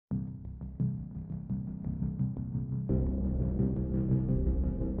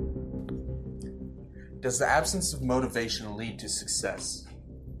Does the absence of motivation lead to success?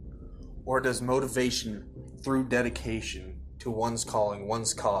 Or does motivation through dedication to one's calling,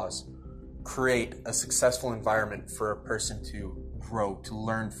 one's cause, create a successful environment for a person to grow, to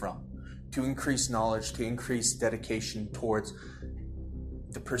learn from, to increase knowledge, to increase dedication towards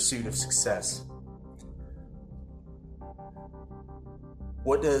the pursuit of success?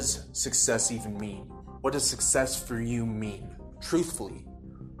 What does success even mean? What does success for you mean? Truthfully,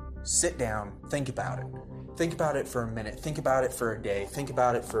 sit down, think about it. Think about it for a minute. Think about it for a day. Think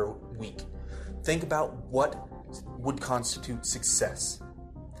about it for a week. Think about what would constitute success.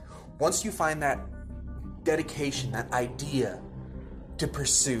 Once you find that dedication, that idea to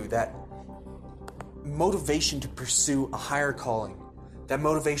pursue, that motivation to pursue a higher calling, that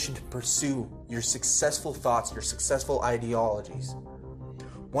motivation to pursue your successful thoughts, your successful ideologies,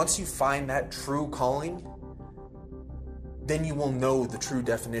 once you find that true calling, then you will know the true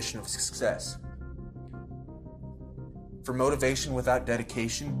definition of success. For motivation without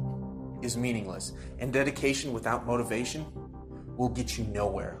dedication is meaningless, and dedication without motivation will get you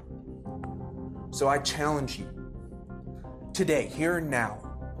nowhere. So I challenge you, today, here and now,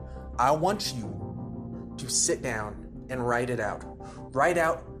 I want you to sit down and write it out. Write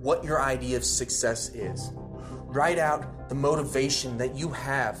out what your idea of success is. Write out the motivation that you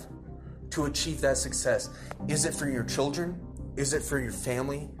have to achieve that success. Is it for your children? Is it for your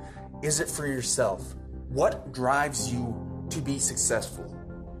family? Is it for yourself? What drives you to be successful?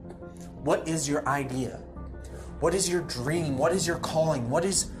 What is your idea? What is your dream? What is your calling? What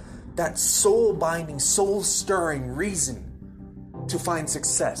is that soul-binding, soul-stirring reason to find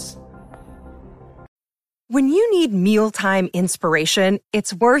success? When you need mealtime inspiration,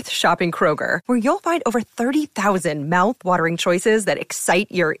 it's worth shopping Kroger, where you'll find over 30,000 mouth-watering choices that excite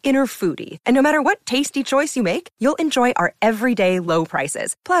your inner foodie. And no matter what tasty choice you make, you'll enjoy our everyday low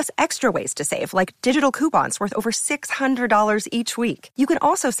prices, plus extra ways to save, like digital coupons worth over $600 each week. You can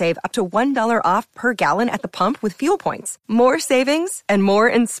also save up to $1 off per gallon at the pump with fuel points. More savings and more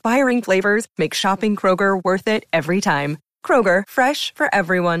inspiring flavors make shopping Kroger worth it every time. Kroger, fresh for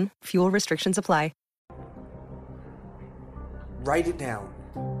everyone. Fuel restrictions apply. Write it down.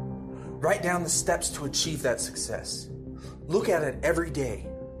 Write down the steps to achieve that success. Look at it every day.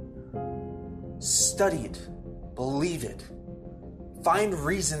 Study it. Believe it. Find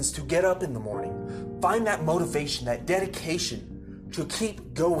reasons to get up in the morning. Find that motivation, that dedication to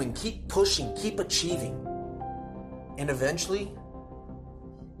keep going, keep pushing, keep achieving. And eventually,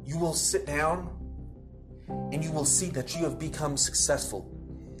 you will sit down and you will see that you have become successful.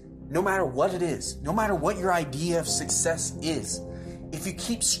 No matter what it is, no matter what your idea of success is, if you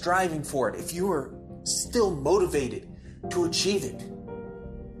keep striving for it, if you are still motivated to achieve it,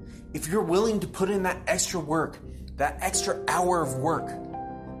 if you're willing to put in that extra work, that extra hour of work,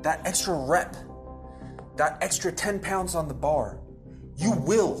 that extra rep, that extra 10 pounds on the bar, you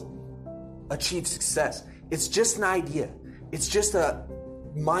will achieve success. It's just an idea. It's just a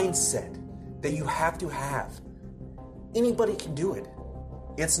mindset that you have to have. Anybody can do it.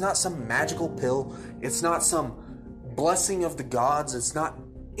 It's not some magical pill. It's not some blessing of the gods. It's not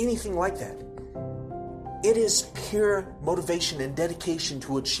anything like that. It is pure motivation and dedication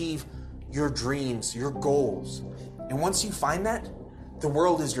to achieve your dreams, your goals. And once you find that, the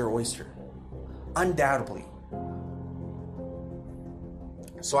world is your oyster. Undoubtedly.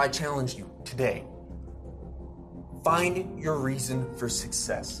 So I challenge you today. Find your reason for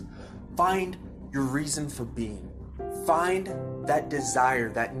success. Find your reason for being. Find that desire,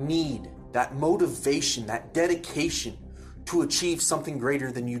 that need, that motivation, that dedication to achieve something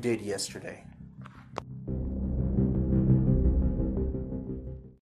greater than you did yesterday.